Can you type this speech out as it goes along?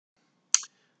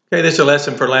Okay, this is a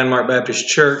lesson for Landmark Baptist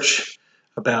Church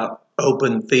about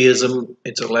open theism.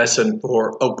 It's a lesson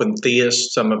for open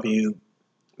theists. Some of you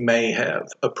may have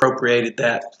appropriated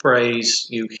that phrase.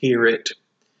 You hear it.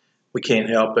 We can't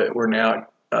help it. We're now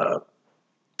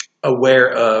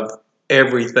aware of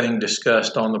everything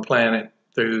discussed on the planet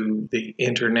through the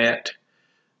internet,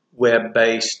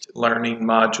 web-based learning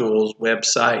modules,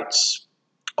 websites,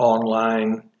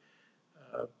 online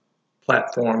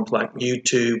platforms like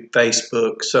YouTube,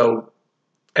 Facebook. So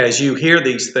as you hear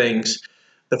these things,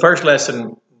 the first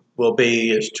lesson will be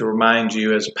is to remind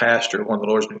you as a pastor of one of the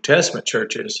Lord's New Testament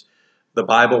churches, the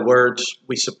Bible words,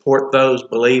 we support those.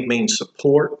 Believe means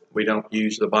support. We don't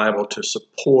use the Bible to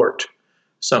support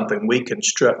something we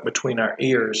construct between our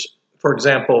ears. For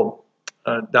example,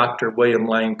 Dr. William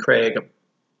Lane Craig, a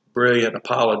brilliant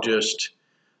apologist,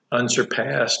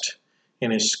 unsurpassed in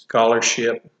his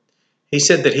scholarship, he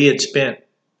said that he had spent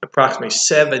approximately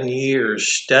 7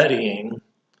 years studying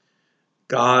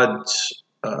God's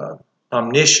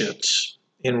omniscience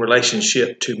in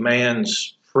relationship to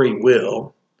man's free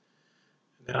will.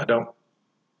 Now,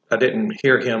 I didn't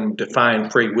hear him define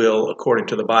free will according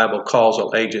to the Bible,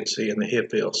 causal agency in the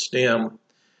Hifil stem.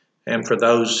 And for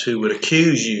those who would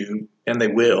accuse you, and they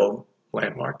will,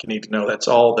 Landmark, you need to know that's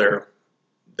all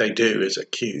they do is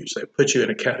accuse. They put you in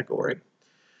a category.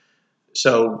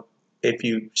 So if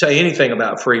you say anything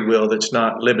about free will that's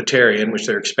not libertarian, which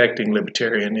they're expecting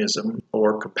libertarianism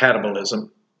or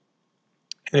compatibilism,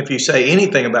 and if you say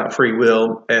anything about free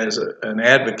will as an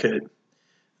advocate,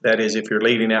 that is, if you're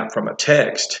leading out from a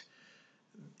text,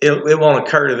 it won't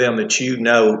occur to them that you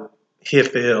know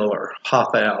Hifil or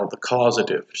Hathal, the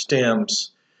causative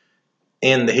stems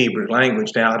in the Hebrew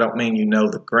language. Now, I don't mean you know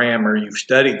the grammar, you've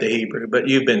studied the Hebrew, but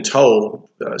you've been told.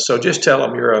 So just tell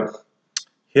them you're a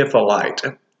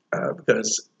Hifilite.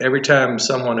 Because every time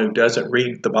someone who doesn't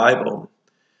read the Bible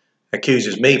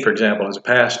accuses me, for example, as a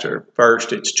pastor,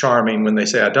 first it's charming when they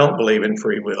say I don't believe in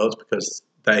free will. It's because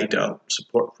they don't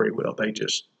support free will. They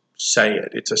just say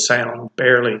it. It's a sound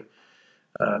barely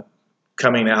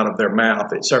coming out of their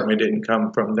mouth. It certainly didn't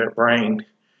come from their brain.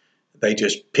 They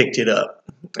just picked it up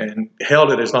and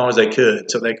held it as long as they could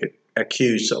so they could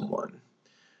accuse someone.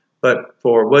 But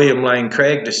for William Lane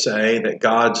Craig to say that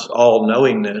God's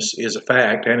all-knowingness is a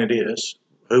fact, and it is,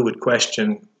 who would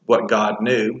question what God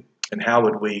knew, and how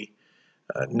would we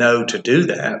know to do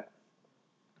that?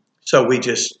 So we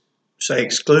just say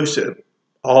exclusive,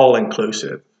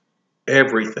 all-inclusive,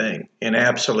 everything in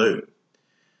absolute,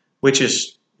 which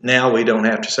is now we don't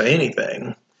have to say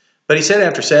anything. But he said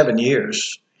after 7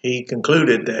 years, he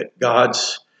concluded that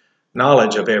God's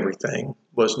knowledge of everything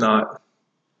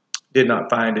did not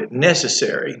find it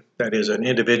necessary. That is, an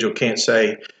individual can't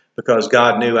say, because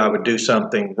God knew I would do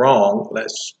something wrong,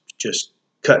 let's just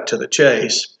cut to the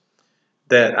chase,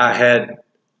 that I had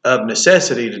of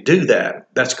necessity to do that.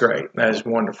 That's great. That is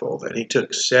wonderful that he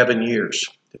took 7 years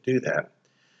to do that.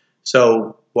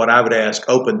 So what I would ask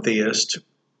open theists,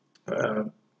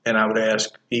 and I would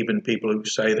ask even people who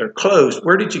say they're closed,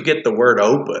 where did you get the word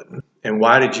open? And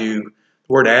why did the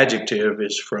word adjective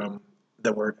is from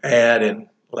the word ad in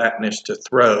Latin is to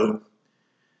throw,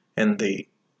 and the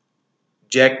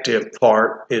adjective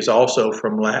part is also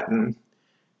from Latin,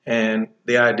 and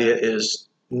the idea is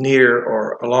near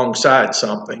or alongside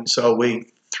something. So we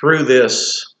threw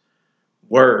this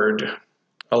word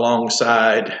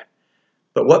alongside,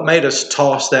 but what made us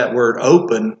toss that word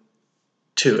open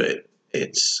to it?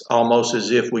 It's almost as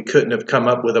if we couldn't have come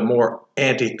up with a more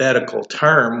antithetical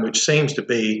term, which seems to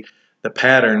be the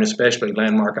pattern, especially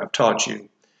Landmark. I've taught you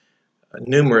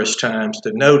numerous times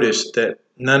to notice that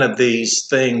none of these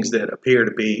things that appear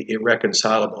to be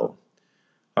irreconcilable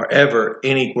are ever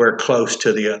anywhere close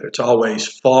to the other. It's always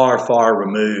far, far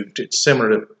removed. It's similar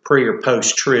to pre or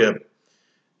post-trib.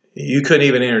 You couldn't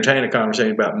even entertain a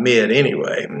conversation about mid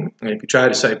anyway. And if you try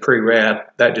to say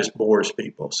pre-wrath, that just bores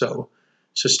people. So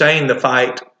sustain the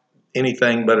fight.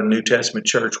 Anything but a New Testament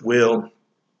church will.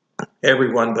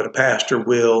 Everyone but a pastor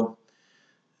will.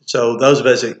 So those of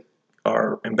us that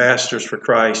are ambassadors for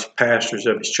Christ, pastors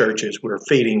of his churches, we're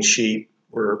feeding sheep.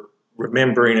 We're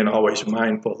remembering and always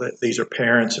mindful that these are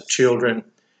parents of children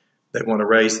that want to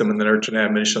raise them in the nurture and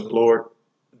admonition of the Lord.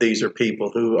 These are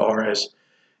people who are, as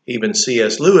even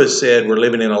C.S. Lewis said, we're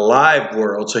living in a live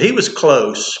world. So he was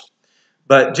close.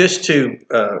 But just to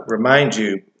remind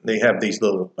you, they have these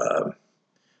little,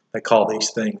 they call these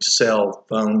things cell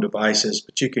phone devices,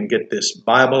 but you can get this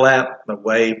Bible app, the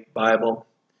Wave Bible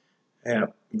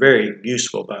app. Very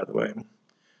useful, by the way.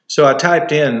 So I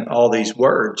typed in all these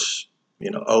words,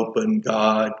 open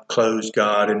God, close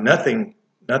God, and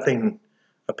nothing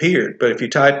appeared. But if you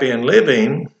type in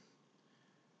living,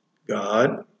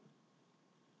 God,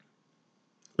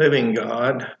 living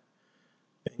God,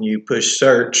 and you push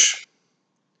search,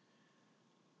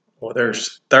 well,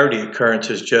 there's 30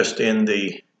 occurrences just in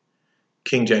the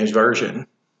King James Version.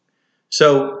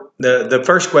 So the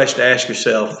first question to ask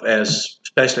yourself,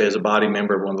 especially as a body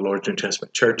member of one of the Lord's New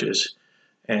Testament churches,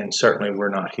 and certainly we're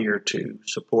not here to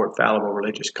support fallible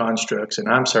religious constructs, and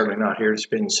I'm certainly not here to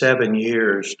spend 7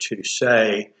 years to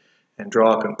say and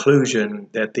draw a conclusion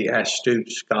that the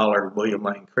astute scholar William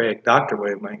Lane Craig, Dr.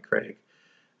 William Lane Craig,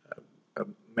 a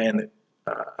man that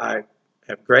I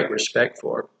have great respect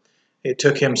for, it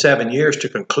took him 7 years to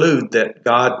conclude that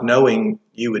God, knowing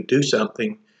you would do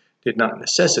something, did not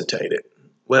necessitate it.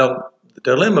 Well, the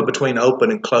dilemma between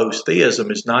open and closed theism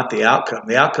is not the outcome.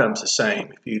 The outcome's the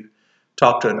same. If you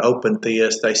talk to an open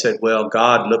theist, they said, well,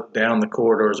 God looked down the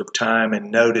corridors of time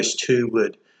and noticed who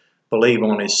would believe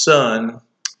on his son,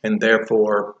 and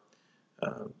therefore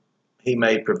he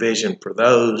made provision for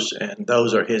those, and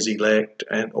those are his elect,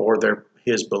 or they're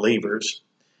his believers,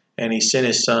 and he sent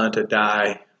his son to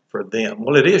die for them.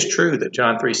 Well, it is true that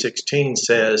John 3:16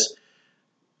 says,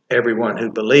 everyone who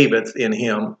believeth in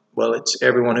him, well, it's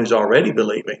everyone who's already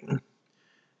believing.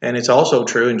 And it's also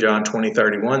true in John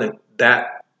 20:31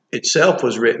 that itself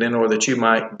was written in order that you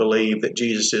might believe that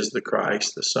Jesus is the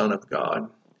Christ, the Son of God.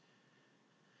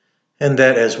 And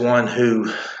that as one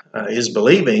who is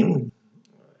believing,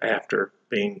 after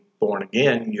being born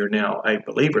again, you're now a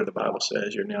believer, the Bible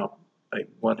says. You're now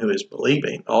one who is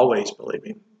believing, always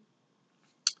believing.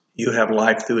 You have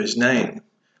life through his name.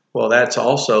 Well, that's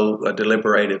also a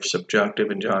deliberative subjunctive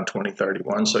in John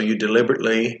 20:31. So you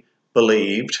deliberately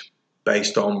believed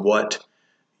based on what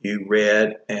you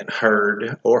read and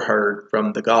heard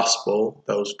from the gospel,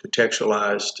 those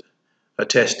contextualized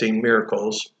attesting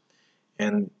miracles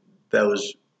and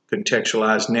those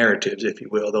contextualized narratives, if you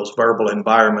will, those verbal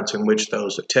environments in which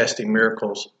those attesting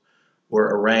miracles were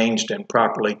arranged and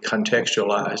properly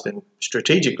contextualized and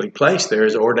strategically placed there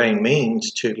as ordained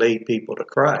means to lead people to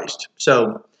Christ.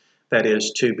 So that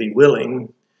is to be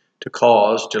willing to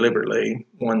cause deliberately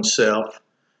oneself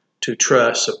to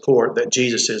trust, support that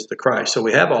Jesus is the Christ. So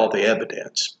we have all the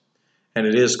evidence, and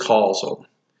it is causal.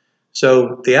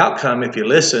 So the outcome, if you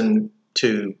listen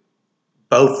to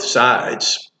both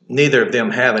sides, neither of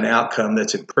them have an outcome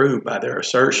that's improved by their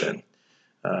assertion.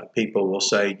 People will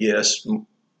say, yes,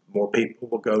 more people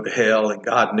will go to hell, and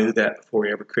God knew that before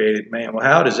he ever created man. Well,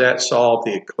 how does that solve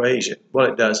the equation? Well,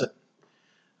 it doesn't.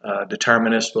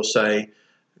 Determinists will say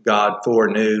God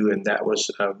foreknew, and that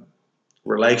was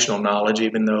relational knowledge,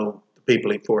 even though the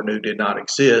people he foreknew did not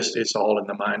exist. It's all in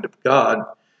the mind of God.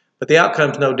 But the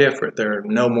outcome's no different. There are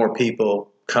no more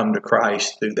people come to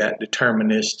Christ through that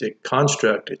deterministic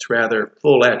construct. It's rather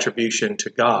full attribution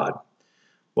to God.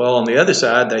 Well, on the other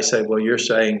side, they say, well, you're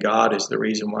saying God is the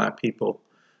reason why people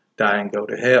die and go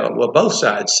to hell. Well, both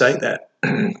sides say that.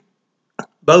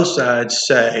 Both sides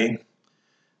say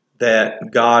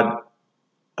that God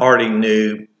already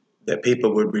knew that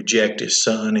people would reject his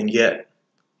son, and yet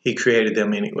he created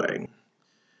them anyway.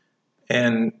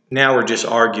 And now we're just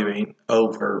arguing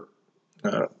over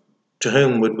to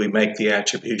whom would we make the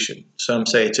attribution. Some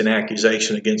say it's an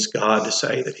accusation against God to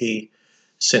say that he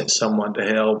sent someone to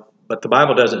hell, but the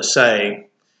Bible doesn't say,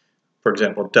 for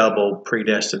example, double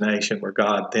predestination, where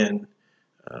God then,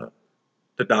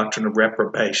 the doctrine of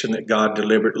reprobation, that God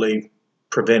deliberately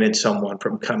prevented someone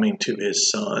from coming to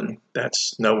his son.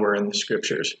 That's nowhere in the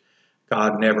scriptures.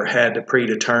 God never had to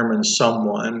predetermine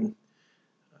someone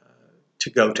to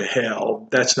go to hell.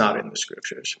 That's not in the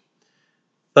scriptures.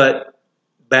 But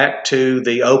back to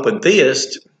the open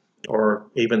theist, or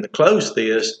even the closed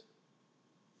theist,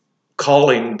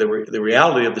 calling the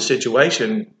reality of the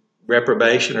situation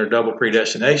reprobation or double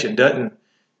predestination doesn't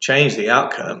change the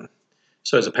outcome.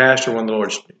 So as a pastor of one of the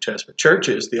Lord's New Testament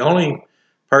churches, the only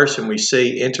person we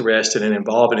see interested in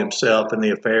involving himself in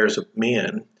the affairs of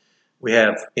men, we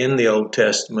have in the Old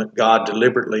Testament God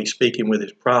deliberately speaking with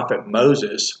his prophet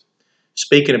Moses,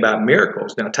 speaking about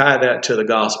miracles. Now tie that to the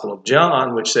Gospel of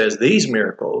John, which says these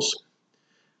miracles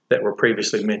that were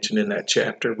previously mentioned in that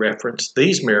chapter reference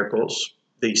these miracles,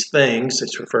 these things,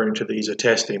 it's referring to these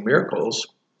attesting miracles,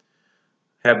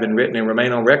 have been written and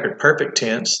remain on record, perfect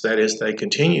tense. That is, they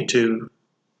continue to,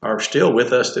 are still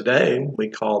with us today. We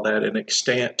call that an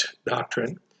extant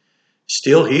doctrine.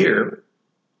 Still here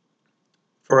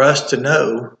for us to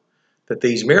know that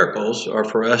these miracles are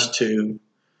for us to,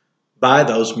 by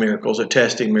those miracles,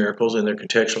 attesting miracles in their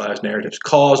contextualized narratives,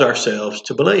 cause ourselves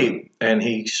to believe. And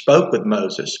he spoke with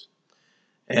Moses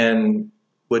and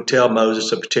would tell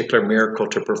Moses a particular miracle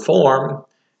to perform.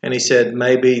 And he said,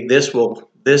 maybe this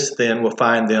then will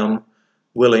find them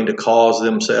willing to cause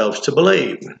themselves to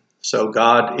believe. So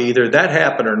God, either that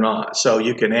happened or not. So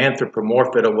you can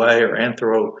anthropomorph it away or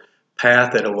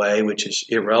anthropath it away, which is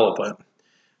irrelevant.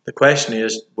 The question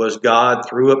is, was God,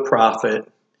 through a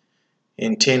prophet,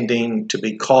 intending to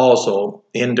be causal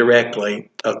indirectly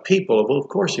of people? Well, of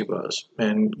course he was.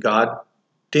 And God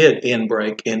did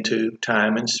inbreak into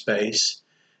time and space,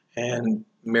 and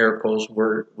miracles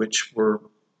which were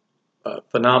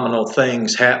phenomenal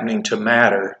things happening to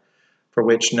matter, for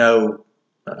which no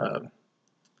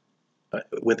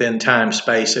within time,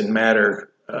 space, and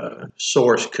matter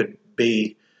source could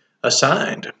be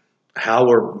assigned. How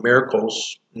were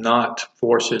miracles not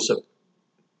forces of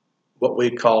what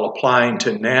we call applying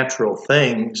to natural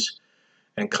things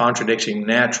and contradicting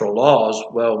natural laws?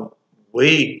 Well,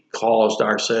 we caused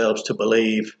ourselves to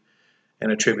believe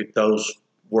and attribute those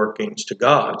workings to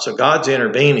God. So God's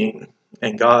intervening,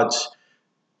 and God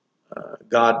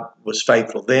was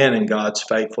faithful then, and God's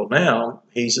faithful now.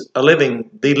 He's the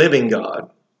living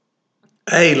God,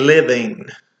 a living,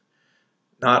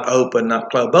 not open, not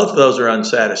closed. Both of those are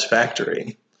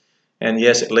unsatisfactory. And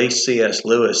yes, at least C.S.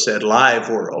 Lewis said live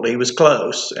world. He was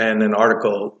close. And an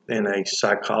article in a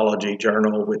psychology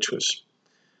journal, which was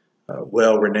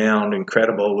well-renowned,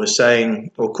 incredible, was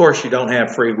saying, well, of course you don't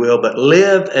have free will, but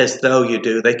live as though you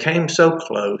do. They came so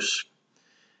close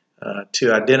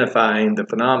to identifying the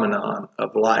phenomenon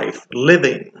of life,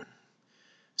 living.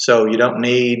 So you don't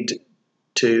need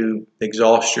to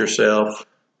exhaust yourself,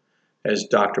 as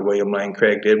Dr. William Lane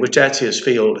Craig did, which that's his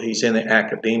field. He's in the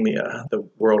academia, the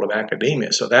world of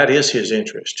academia. So that is his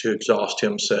interest, to exhaust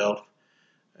himself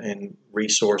in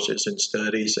resources and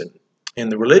studies. And in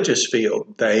the religious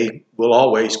field, they will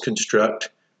always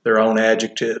construct their own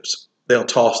adjectives. They'll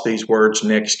toss these words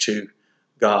next to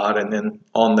God, and then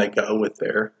on they go with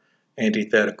their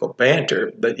antithetical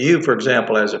banter. But you, for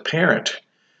example, as a parent,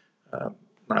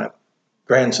 my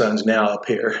grandson's now up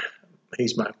here.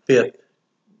 He's my fifth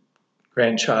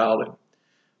grandchild and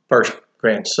first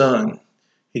grandson.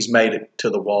 He's made it to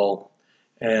the wall,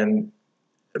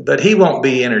 but he won't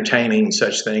be entertaining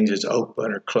such things as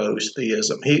open or closed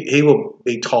theism. He will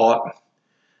be taught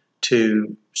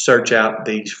to search out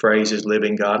these phrases: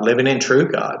 living God, living in true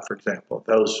God, for example.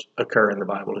 Those occur in the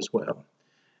Bible as well.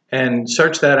 And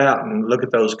search that out and look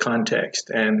at those contexts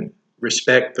and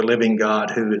respect the living God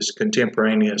who is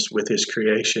contemporaneous with his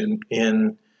creation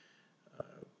in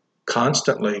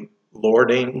constantly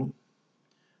lording,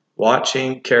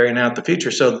 watching, carrying out the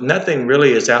future. So nothing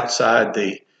really is outside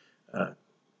the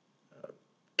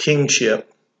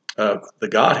kingship of the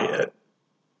Godhead.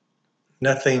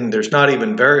 Nothing, there's not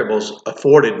even variables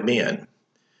afforded men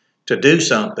to do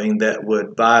something that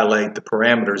would violate the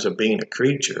parameters of being a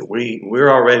creature. We're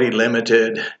already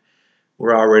limited.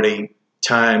 We're already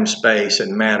time, space,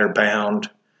 and matter bound.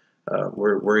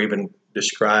 We're even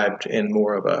described in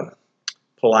more of a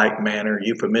polite manner,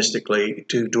 euphemistically,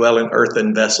 to dwell in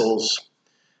earthen vessels.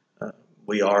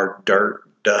 We are dirt,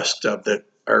 dust of the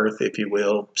earth, if you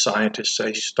will. Scientists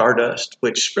say stardust,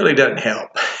 which really doesn't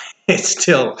help. It's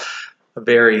still a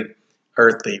very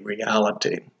earthy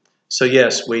reality. So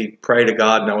yes, we pray to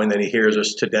God knowing that he hears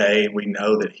us today. We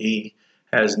know that he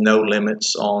has no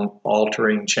limits on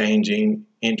altering, changing,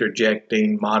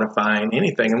 interjecting, modifying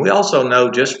anything. And we also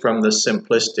know just from the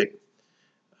simplistic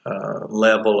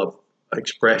level of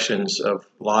expressions of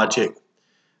logic.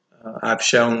 I've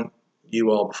shown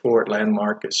you all before at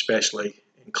Landmark, especially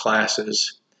in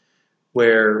classes,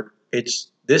 where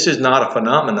this is not a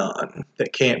phenomenon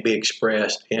that can't be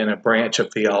expressed in a branch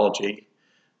of theology,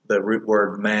 the root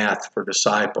word math for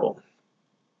disciple.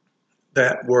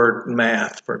 That word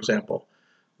math, for example,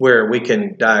 where we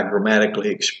can diagrammatically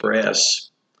express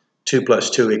 2 +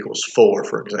 2 = 4,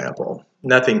 for example.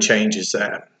 Nothing changes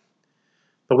that.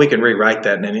 But we can rewrite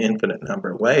that in an infinite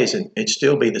number of ways and it'd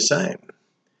still be the same.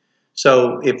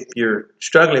 So if you're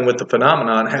struggling with the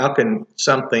phenomenon, how can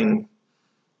something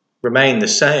remain the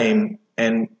same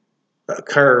and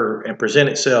occur and present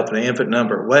itself in an infinite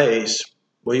number of ways?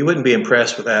 Well, you wouldn't be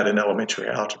impressed with that in elementary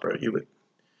algebra. You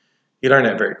learn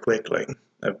that very quickly.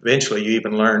 Eventually, you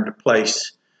even learn to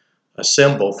place a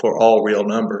symbol for all real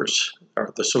numbers,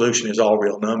 or the solution is all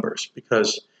real numbers,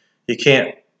 because you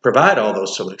can't provide all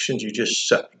those solutions. You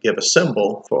just give a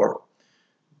symbol for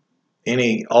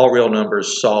all real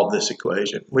numbers solve this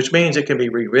equation, which means it can be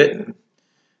rewritten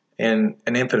in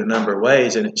an infinite number of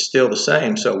ways and it's still the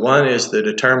same. So one is the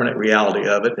determinate reality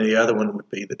of it and the other one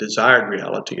would be the desired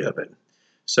reality of it.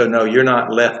 So no, you're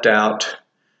not left out.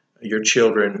 Your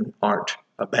children aren't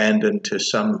abandoned to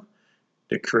some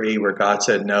decree where God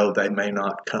said no, they may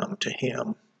not come to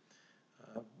him.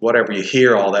 whatever you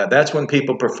hear, all that, that's when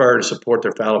people prefer to support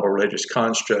their fallible religious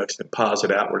constructs and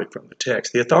posit outwardly from the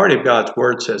text. The authority of God's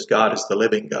word says God is the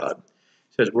living God.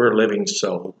 It says we're a living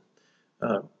soul.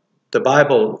 The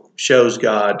Bible shows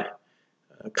God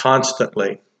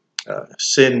constantly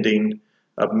sending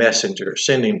of messengers,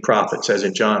 sending prophets, as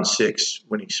in John 6,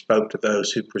 when he spoke to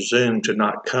those who presumed to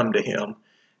not come to him.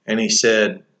 And he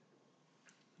said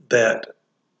that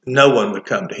no one would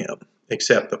come to him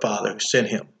except the Father who sent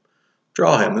him.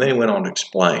 Draw him. And then he went on to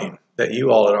explain that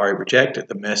you all had already rejected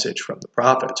the message from the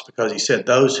prophets, because he said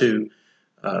those who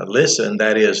listen,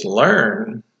 that is,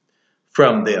 learn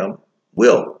from them,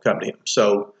 will come to him.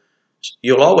 So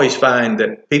you'll always find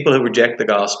that people who reject the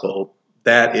gospel,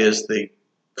 that is the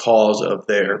cause of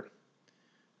their,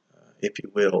 if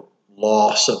you will,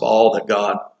 loss of all that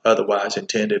God otherwise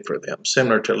intended for them.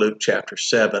 Similar to Luke chapter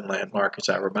 7, landmark, as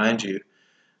I remind you,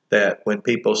 that when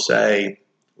people say,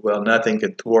 well, nothing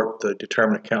can thwart the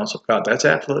determinate counsel of God, that's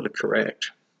absolutely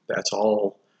correct. That's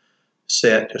all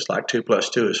set, just like 2 plus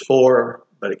 2 is 4,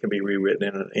 but it can be rewritten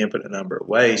in an infinite number of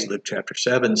ways. Luke chapter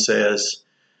 7 says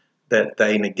that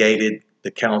they negated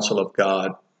the counsel of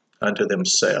God unto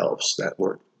themselves. That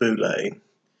word, boule.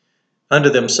 Unto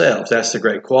themselves, that's the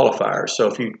great qualifier. So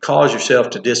if you cause yourself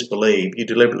to disbelieve, you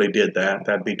deliberately did that.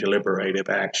 That'd be deliberative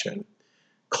action,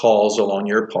 causal on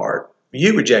your part.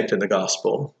 You rejected the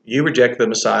gospel. You rejected the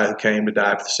Messiah who came to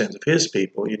die for the sins of his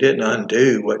people. You didn't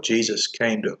undo what Jesus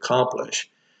came to accomplish.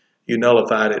 You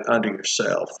nullified it unto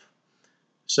yourself.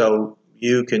 So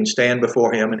you can stand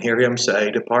before him and hear him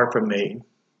say, depart from me.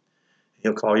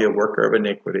 He'll call you a worker of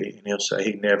iniquity, and he'll say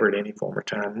he never at any former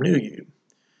time knew you.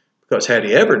 Because had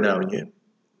he ever known you,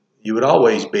 you would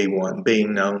always be one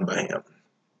being known by him.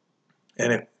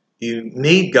 And if you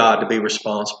need God to be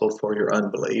responsible for your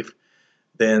unbelief,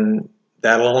 then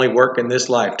that'll only work in this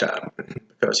lifetime,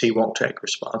 because he won't take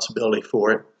responsibility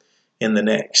for it in the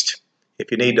next.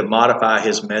 If you need to modify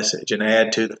his message and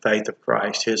add to the faith of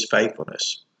Christ his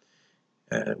faithfulness,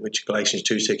 which Galatians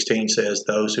 2:16 says,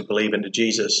 those who believe into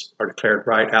Jesus are declared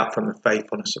right out from the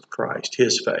faithfulness of Christ,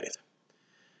 his faith.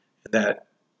 And that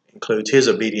includes his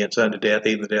obedience unto death,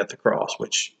 even the death of the cross,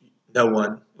 which no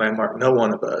one, landmark, no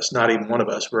one of us, not even one of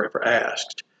us, were ever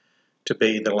asked to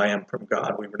be the Lamb from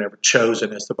God. We were never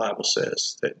chosen, as the Bible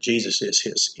says, that Jesus is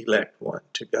his elect one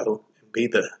to go and be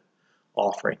the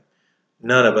offering.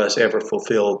 None of us ever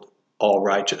fulfilled all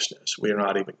righteousness. We are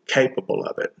not even capable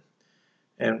of it.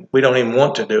 And we don't even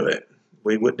want to do it.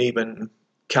 We wouldn't even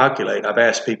calculate. I've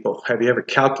asked people, have you ever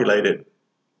calculated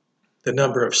the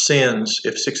number of sins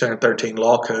if 613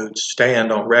 law codes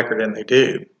stand on record, and they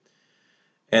do,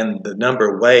 and the number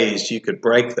of ways you could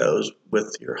break those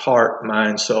with your heart,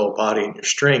 mind, soul, body, and your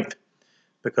strength,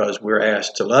 because we're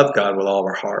asked to love God with all of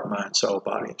our heart, mind, soul,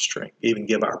 body, and strength, even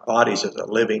give our bodies as a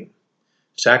living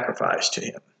sacrifice to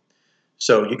him.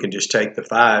 So you can just take the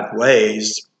 5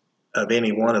 ways of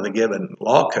any one of the given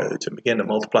law codes and begin to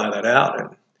multiply that out.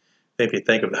 And if you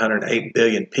think of the 108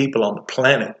 billion people on the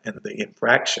planet and the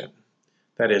infraction,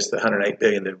 that is the 108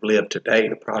 billion that have lived to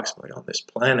date approximately on this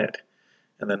planet,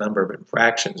 and the number of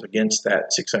infractions against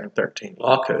that 613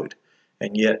 law code,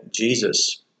 and yet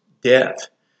Jesus' death,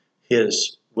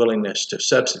 his willingness to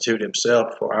substitute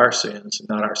himself for our sins,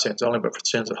 not our sins only, but for the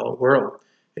sins of the whole world,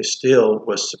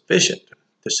 was sufficient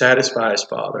to satisfy his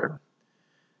Father,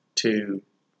 to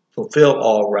fulfill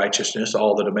all righteousness,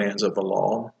 all the demands of the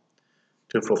law,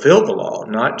 to fulfill the law,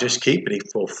 not just keep it. He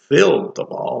fulfilled the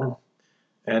law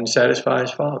and satisfy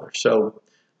his Father. So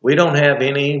we don't have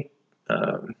any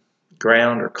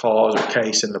ground or cause or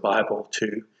case in the Bible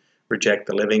to reject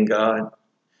the living God.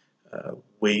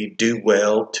 We do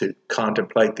well to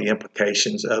contemplate the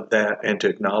implications of that and to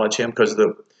acknowledge him, because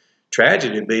the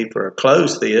tragedy would be for a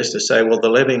closed theist to say, well, the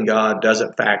living God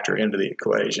doesn't factor into the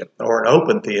equation, or an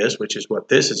open theist, which is what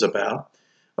this is about.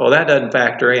 Oh, that doesn't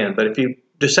factor in. But if you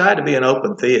decide to be an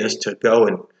open theist, to go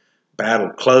and battle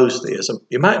closed theism,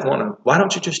 you might want to, why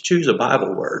don't you just choose a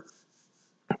Bible word?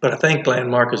 But I think,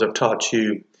 landmark, as I've taught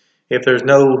you, if there's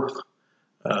no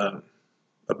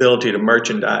ability to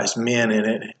merchandise men in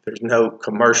it, if there's no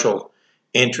commercial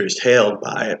interest held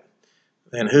by it,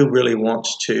 then who really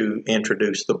wants to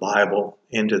introduce the Bible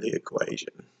into the equation?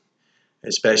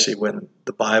 Especially when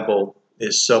the Bible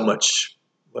is so much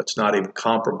what's not even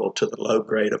comparable to the low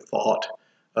grade of thought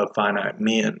of finite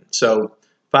men. So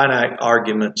finite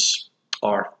arguments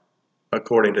are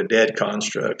according to dead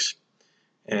constructs,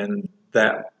 and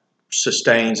that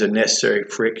sustains a necessary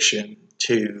friction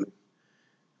to,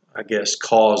 I guess,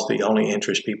 cause the only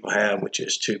interest people have, which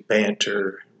is to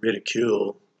banter,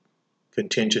 ridicule,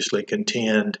 contentiously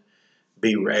contend,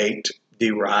 berate,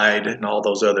 deride, and all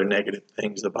those other negative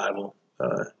things the Bible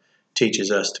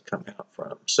teaches us to come out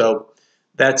from. So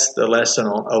that's the lesson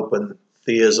on open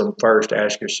theism. First,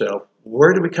 ask yourself,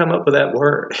 where did we come up with that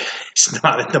word? It's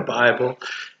not in the Bible.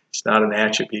 It's not an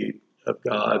attribute of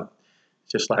God.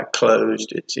 Just like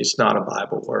closed, it's not a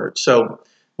Bible word. So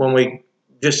when we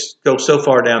just go so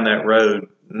far down that road,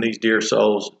 and these dear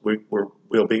souls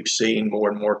we'll be seeing more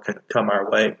and more come our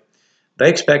way, they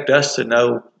expect us to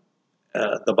know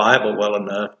the Bible well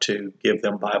enough to give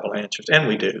them Bible answers, and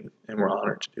we do, and we're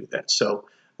honored to do that. So,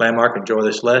 Landmark, enjoy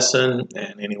this lesson,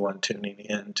 and anyone tuning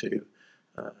in to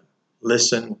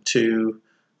listen to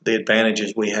the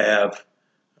advantages we have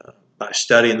by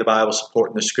studying the Bible,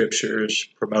 supporting the Scriptures,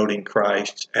 promoting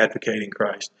Christ, advocating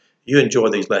Christ. You enjoy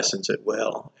these lessons as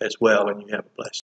well, and you have a blessed